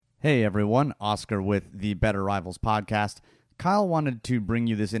Hey everyone, Oscar with the Better Rivals podcast. Kyle wanted to bring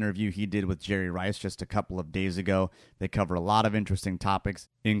you this interview he did with Jerry Rice just a couple of days ago. They cover a lot of interesting topics,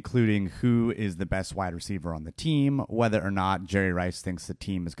 including who is the best wide receiver on the team, whether or not Jerry Rice thinks the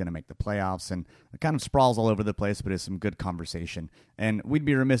team is going to make the playoffs, and it kind of sprawls all over the place, but it's some good conversation. And we'd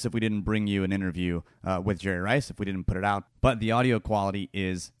be remiss if we didn't bring you an interview with Jerry Rice, if we didn't put it out, but the audio quality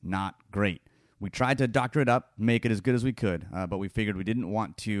is not great. We tried to doctor it up, make it as good as we could, but we figured we didn't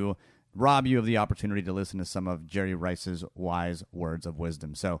want to rob you of the opportunity to listen to some of Jerry Rice's wise words of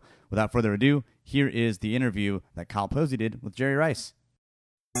wisdom. So without further ado, here is the interview that Kyle Posey did with Jerry Rice.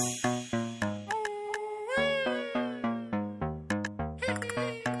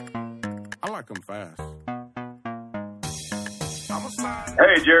 I like them fast.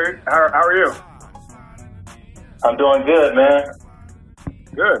 Hey, Jerry. How are you? I'm doing good, man.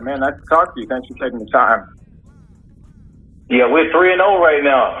 Good, man. Nice to talk to you. Thanks for taking the time. Yeah, we're 3-0 right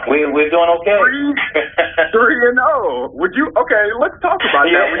now. We're doing okay. 3-0. Would you? Okay, let's talk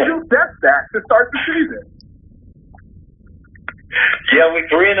about that. Would you bet that to start the season? Yeah, we're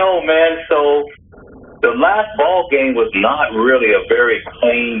 3-0, man. So the last ball game was not really a very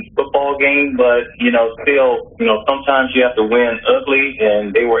clean football game, but still, sometimes you have to win ugly,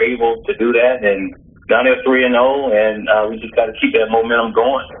 and they were able to do that. And now they're 3-0, and we just got to keep that momentum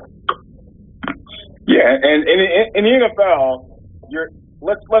going. Yeah, and in the NFL,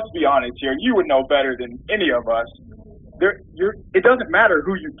 let's be honest here. You would know better than any of us. It doesn't matter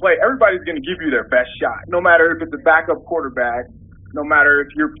who you play. Everybody's going to give you their best shot, no matter if it's a backup quarterback, no matter if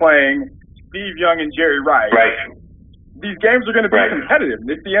you're playing Steve Young and Jerry Rice. Right. These games are going to be competitive.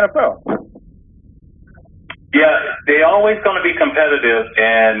 It's the NFL. Yeah, they're always going to be competitive,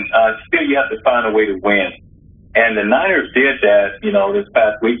 and still you have to find a way to win. And the Niners did that, this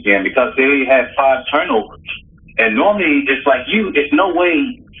past weekend because they had 5 turnovers. And normally it's like it's no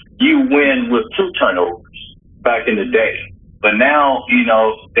way you win with 2 turnovers back in the day. But now,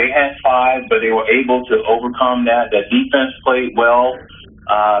 they had 5, but they were able to overcome that. The defense played well.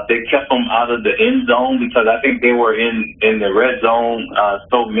 They kept them out of the end zone because I think they were in the red zone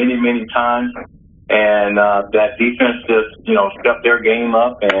so many times. And that defense just, stepped their game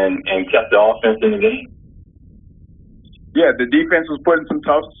up and kept the offense in the game. Yeah, the defense was put in some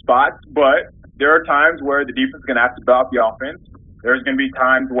tough spots, but there are times where the defense is going to have to bail out the offense. There's going to be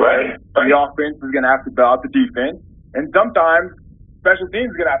times where the offense is going to have to bail out the defense. And sometimes special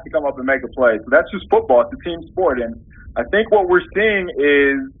teams is going to have to come up and make a play. So that's just football. It's a team sport. And I think what we're seeing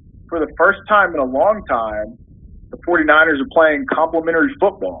is, for the first time in a long time, the 49ers are playing complementary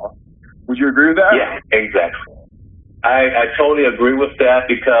football. Would you agree with that? Yeah, exactly. I totally agree with that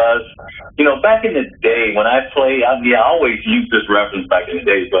because, back in the day when I played, I always use this reference back in the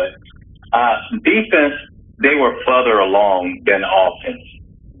day, but defense, they were further along than offense.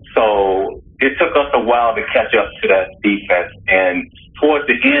 So it took us a while to catch up to that defense. And towards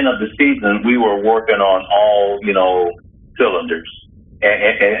the end of the season, we were working on all, cylinders.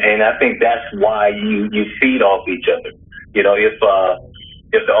 And I think that's why you feed off each other.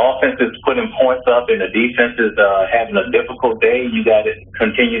 If the offense is putting points up and the defense is having a difficult day, you got to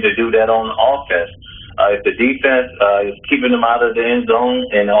continue to do that on offense. If the defense is keeping them out of the end zone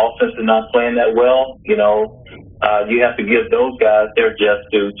and the offense is not playing that well, you have to give those guys their just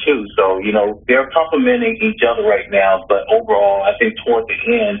due too. So, they're complementing each other right now. But overall, I think toward the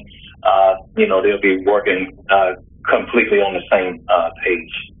end, they'll be working completely on the same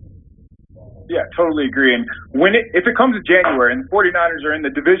page. Yeah, totally agree. And if it comes to January and the 49ers are in the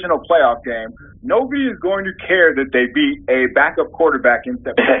divisional playoff game, nobody is going to care that they beat a backup quarterback in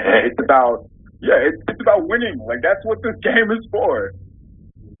September. It's about winning. Like, that's what this game is for.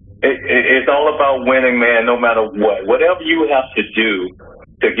 It's all about winning, man, no matter what. Whatever you have to do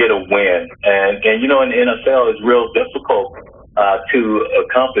to get a win. And in the NFL, it's real difficult to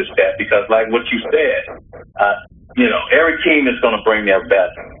accomplish that because, like what you said, every team is going to bring their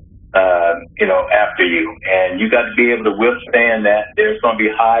best. After you. And you got to be able to withstand that. There's going to be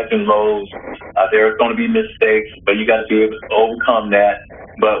highs and lows. There's going to be mistakes, but you got to be able to overcome that.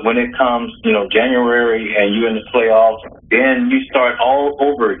 But when it comes, January and you're in the playoffs, then you start all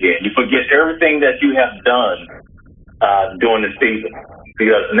over again. You forget everything that you have done during the season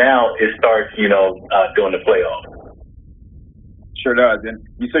because now it starts, during the playoffs. Sure does. And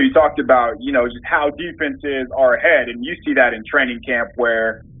so you talked about, just how defenses are ahead, and you see that in training camp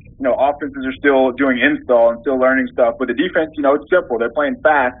where offenses are still doing install and still learning stuff. But the defense, it's simple. They're playing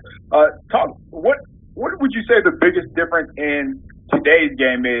fast. What would you say the biggest difference in today's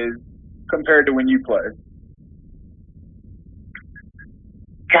game is compared to when you played?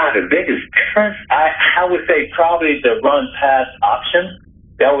 God, the biggest difference, I would say probably the run pass option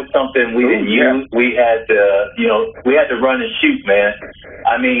That was something we didn't use. We had to run and shoot, man.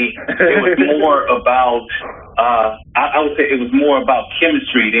 I mean, it was more about, I would say it was more about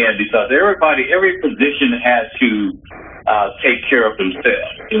chemistry then, because every position had to take care of themselves.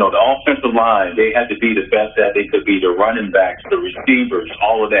 You know, the offensive line, they had to be the best that they could be, the running backs, the receivers,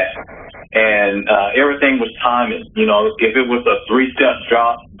 all of that. And everything was timing. You know, if it was a 3-step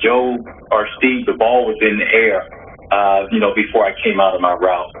drop, Joe or Steve, the ball was in the air, before I came out of my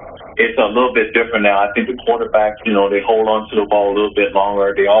route. It's a little bit different now. I think the quarterbacks, they hold on to the ball a little bit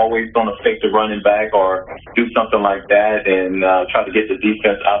longer. They always going to fake the running back or do something like that and try to get the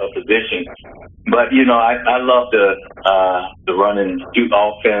defense out of position. But, I love the run and shoot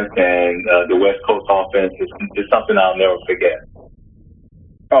offense, and the West Coast offense is something I'll never forget.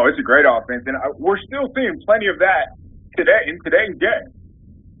 Oh, it's a great offense, and we're still seeing plenty of that in today's game.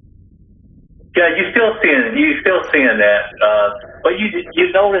 Yeah, you're still seeing that. But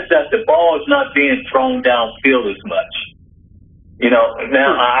you notice that the ball is not being thrown downfield as much.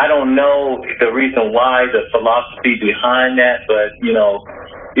 Now I don't know the reason why, the philosophy behind that, but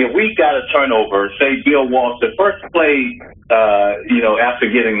if we got a turnover, say Bill Walsh, the first play, after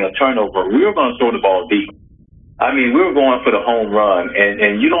getting a turnover, we were going to throw the ball deep. I mean, we were going for the home run,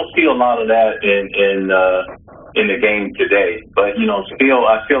 and you don't see a lot of that in the game today. But,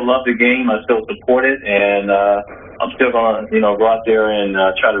 I still love the game. I still support it, and I'm still going to, go out there and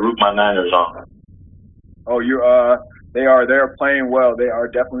try to root my Niners on. Oh, they are playing well. They are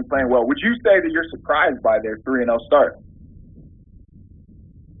definitely playing well. Would you say that you're surprised by their 3-0 start?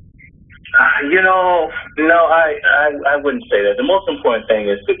 No, I wouldn't say that. The most important thing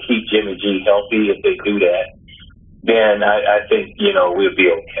is to keep Jimmy G healthy. If they do that, then I think, we'll be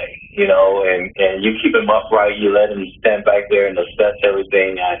okay. And you keep him upright, you let him stand back there and assess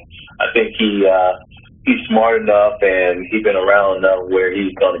everything. I think he's smart enough, and he's been around enough where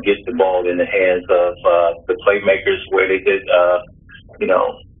he's going to get the ball in the hands of the playmakers where they could,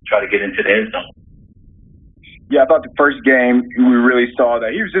 try to get into the end zone. Yeah, I thought the first game we really saw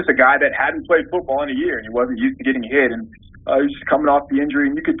that he was just a guy that hadn't played football in a year, and he wasn't used to getting hit, and he was just coming off the injury,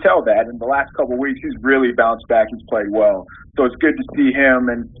 and you could tell that. In the last couple of weeks, he's really bounced back. He's played well. So it's good to see him,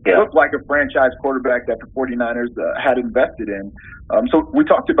 and look like a franchise quarterback that the 49ers had invested in. So we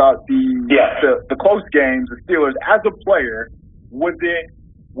talked about the close games, the Steelers. As a player, was it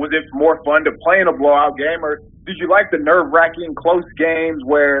more fun to play in a blowout game, or did you like the nerve-wracking close games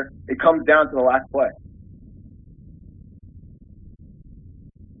where it comes down to the last play?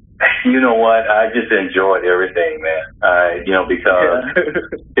 You know what? I just enjoyed everything, man. Because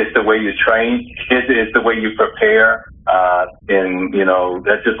it's the way you train. It's the way you prepare. And,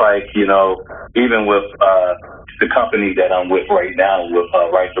 that's just like, even with the company that I'm with right now with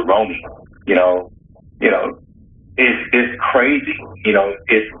Rice Aroni, it's crazy.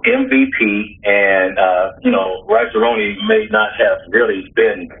 It's MVP, and, Rice Aroni may not have really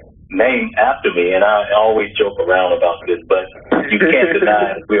been named after me, and I always joke around about this, but you can't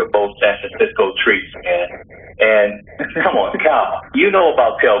deny that we're both San Francisco trees, man. And come on, Kyle, you know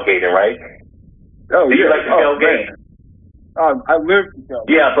about tailgating, right? Oh, Do you like to tailgate? I live to tailgate.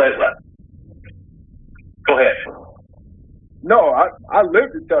 Yeah, but go ahead. No, I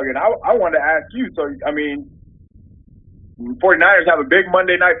live to tailgate. I wanted to ask you, so, 49ers have a big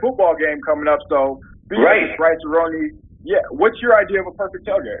Monday Night Football game coming up, so right. Rice Aroni, what's your idea of a perfect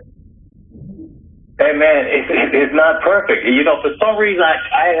tailgate? Hey, man, it's not perfect. For some reason,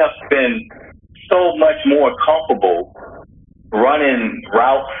 I have been so much more comfortable running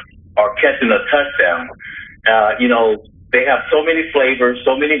routes or catching a touchdown. They have so many flavors,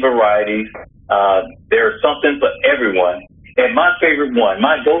 so many varieties. There's something for everyone. And my favorite one,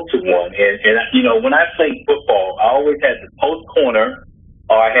 my go-to one, and when I played football, I always had the post corner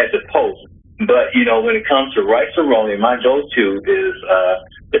or I had the post. But, when it comes to Rice Aroni, my go-to is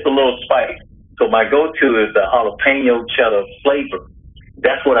it's a little spice. So my go-to is the jalapeno cheddar flavor.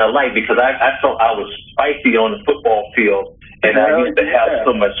 That's what I like because I felt I was spicy on the football field, and I used to have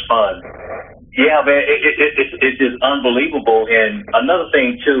so much fun. Yeah, man, it's just unbelievable. And another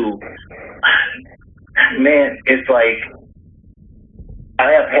thing, too, man, it's like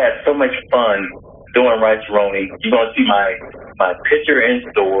I have had so much fun doing Rice Aroni. You're going to see my picture in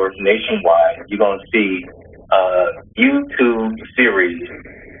stores nationwide. You're going to see YouTube series.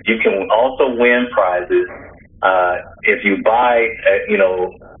 You can also win prizes if you buy,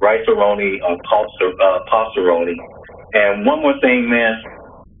 Rice Aroni or Pasta Aroni. And one more thing, man,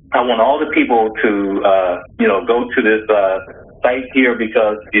 I want all the people to, go to this site here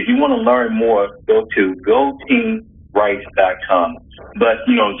because if you want to learn more, go to GoTeamRice.com. But,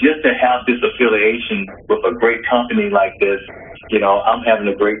 just to have this affiliation with a great company like this, I'm having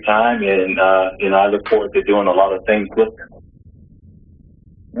a great time, and I look forward to doing a lot of things with them.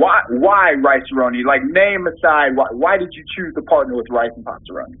 Why Rice Aroni? Like, name aside, why did you choose to partner with Rice and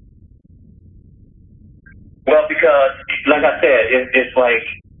Passeroni? Well, because, like I said, it's like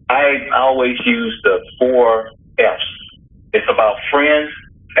I always use the 4 F's. It's about friends,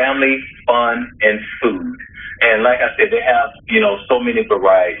 family, fun, and food. And like I said, they have, so many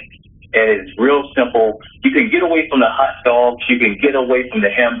varieties. And it's real simple. You can get away from the hot dogs. You can get away from the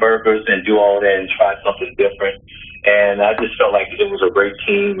hamburgers and do all that and try something different. And I just felt like it was a great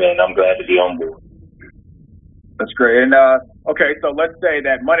team, and I'm glad to be on board. That's great. And, okay, so let's say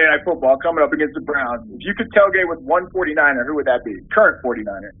that Monday Night Football coming up against the Browns. If you could tailgate with one 49er, who would that be? Current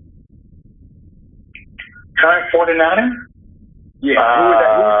 49er. Current 49er? Yeah. Who would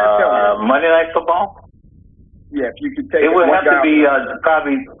that tailgate? Monday Night Football? Yeah, if you could take it would have to be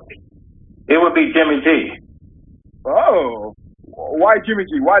it would be Jimmy G. Oh. Why Jimmy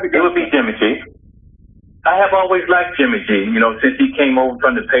G? Why the guy? It would be Jimmy G. I have always liked Jimmy G, since he came over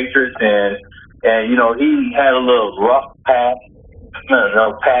from the Patriots, and he had a little rough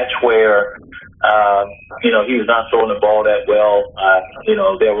patch where, he was not throwing the ball that well.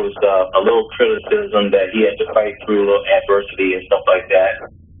 There was a little criticism that he had to fight through, a little adversity and stuff like that.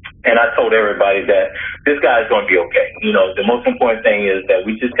 And I told everybody that this guy's going to be okay. The most important thing is that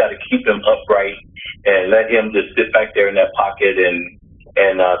we just got to keep him upright and let him just sit back there in that pocket and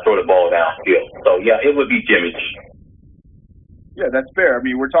throw the ball downfield. So, yeah, it would be Jimmy G. Yeah, that's fair. I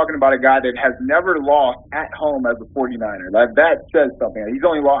mean, we're talking about a guy that has never lost at home as a 49er. That says something. He's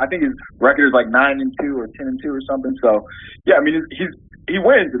only lost, I think his record is like 9-2 or 10-2 or something. So, yeah, I mean, he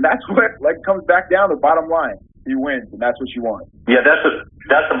wins, and that's what comes back down to the bottom line. He wins, and that's what you want. Yeah, that's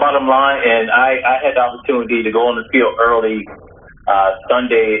the bottom line. And I had the opportunity to go on the field early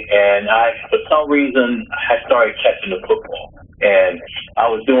Sunday, and for some reason I started catching the football. And I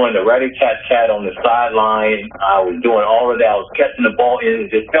was doing the rat-a-tat-tat on the sideline. I was doing all of that. I was catching the ball, and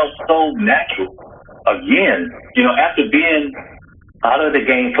it just felt so natural. Again, after being out of the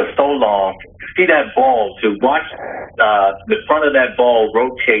game for so long, to see that ball, to watch the front of that ball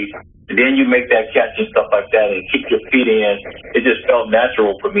rotate, and then you make that catch and stuff like that and keep your feet in, it just felt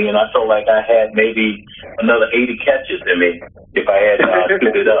natural for me. And I felt like I had maybe another 80 catches in me if I had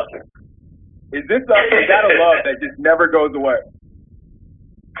screwed it up. Is that a love that just never goes away?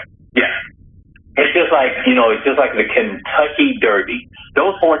 Yeah. It's just like, it's just like the Kentucky Derby.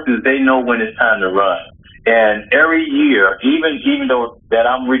 Those horses, they know when it's time to run. And every year, even though that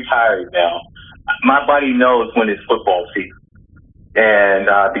I'm retired now, my body knows when it's football season. And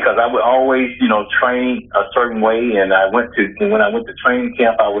because I would always, train a certain way, and when I went to training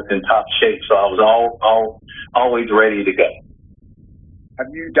camp, I was in top shape, so I was always ready to go. Have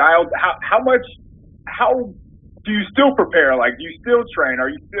you dialed? How do you still prepare? Like, do you still train? Are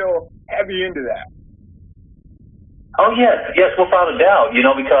you still heavy into that? Oh yes, without a doubt.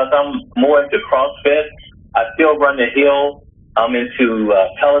 Because I'm more into CrossFit. I still run the hill. I'm into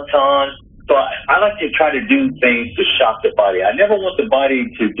Peloton. So I like to try to do things to shock the body. I never want the body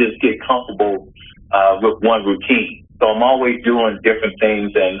to just get comfortable with one routine. So I'm always doing different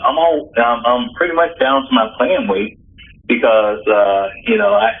things, and I'm pretty much down to my playing weight because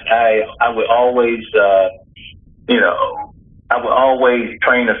I would always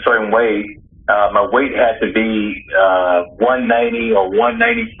train a certain way. My weight had to be 190 or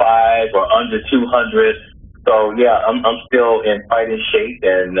 195 or under 200. So, yeah, I'm still in fighting shape,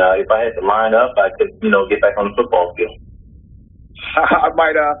 and if I had to line up, I could, get back on the football field. I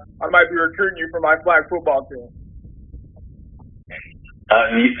might be recruiting you for my flag football team.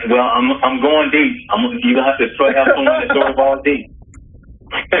 Well, I'm going deep. You're going to have to have someone to throw the ball deep.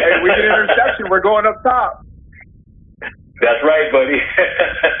 Hey, we get an interception. We're going up top. That's right, buddy.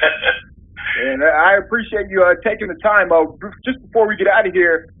 And I appreciate you taking the time. Just before we get out of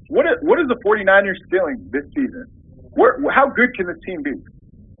here, what is the 49ers feeling this season? How good can this team be?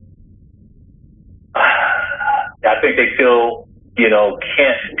 I think they still,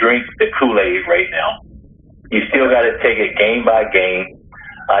 can't drink the Kool-Aid right now. You still got to take it game by game.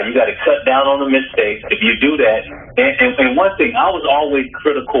 You got to cut down on the mistakes. If you do that, and one thing, I was always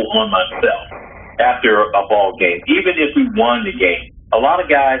critical on myself after a ball game, even if we won the game. A lot of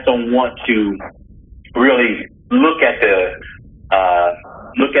guys don't want to really look at the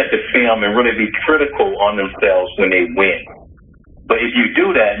film and really be critical on themselves when they win. But if you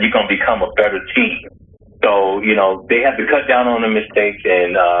do that, you're going to become a better team. So, they have to cut down on the mistakes,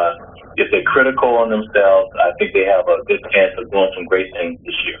 and if they're critical on themselves, I think they have a good chance of doing some great things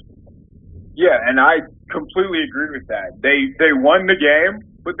this year. Yeah, and I completely agree with that. They won the game,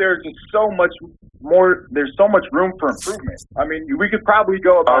 but there's just so much there's so much room for improvement. I mean, we could probably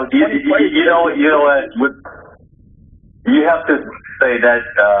go about 20 plays. You know what? You have to say that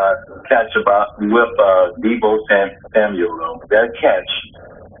catch with Debo Samuel. That catch,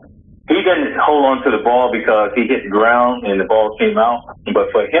 he didn't hold on to the ball because he hit the ground and the ball came out.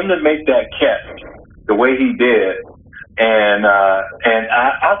 But for him to make that catch the way he did, and I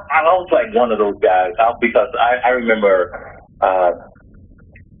was like one of those guys because I remember.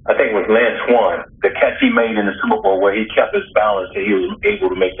 I think it was Lance Swan, the catch he made in the Super Bowl where he kept his balance and he was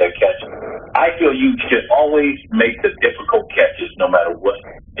able to make that catch. I feel you should always make the difficult catches no matter what.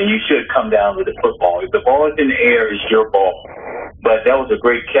 And you should come down with the football. If the ball is in the air, it's your ball. But that was a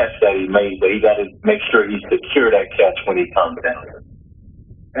great catch that he made, but he got to make sure he secure that catch when he comes down.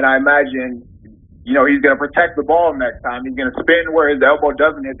 And I imagine, he's going to protect the ball next time. He's going to spin where his elbow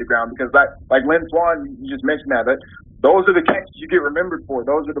doesn't hit the ground because like Lynn Swan, you just mentioned that those are the catches you get remembered for.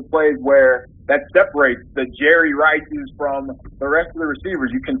 Those are the plays where that separates the Jerry Rices from the rest of the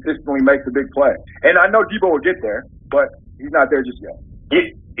receivers. You consistently make the big play. And I know Debo will get there, but he's not there just yet.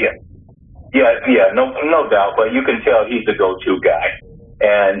 Yeah, no doubt. But you can tell he's the go-to guy.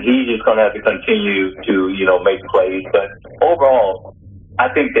 And he's just going to have to continue to, make plays. But overall, I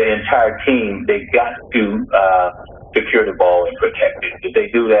think the entire team, they got to secure the ball and protect it. If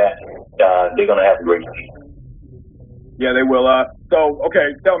they do that, they're going to have a great team. Yeah, they will. So,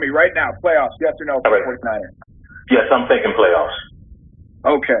 okay, tell me right now, playoffs, yes or no for the 49ers? Yes, I'm thinking playoffs.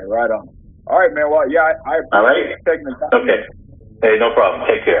 Okay, right on. All right, man. Well, yeah, I appreciate you taking the time. Okay. Hey, no problem.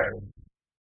 Take care.